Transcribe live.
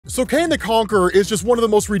So Kang the Conqueror is just one of the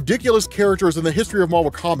most ridiculous characters in the history of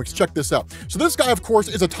Marvel Comics. Check this out. So this guy, of course,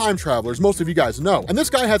 is a time traveler, as most of you guys know. And this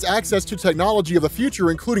guy has access to technology of the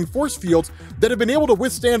future, including force fields that have been able to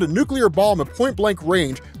withstand a nuclear bomb at point-blank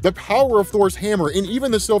range, the power of Thor's hammer, and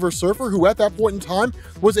even the Silver Surfer, who at that point in time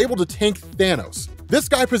was able to tank Thanos. This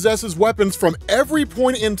guy possesses weapons from every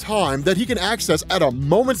point in time that he can access at a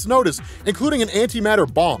moment's notice, including an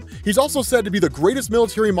antimatter bomb. He's also said to be the greatest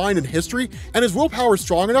military mind in history, and his willpower is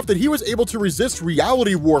strong enough that he was able to resist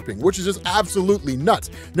reality warping, which is just absolutely nuts.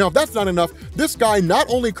 Now, if that's not enough, this guy not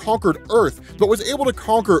only conquered Earth, but was able to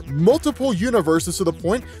conquer multiple universes to the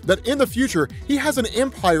point that in the future, he has an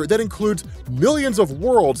empire that includes millions of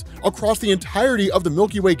worlds across the entirety of the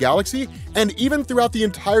Milky Way galaxy, and even throughout the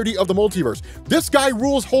entirety of the multiverse. This guy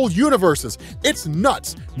rules whole universes. It's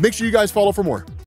nuts. Make sure you guys follow for more.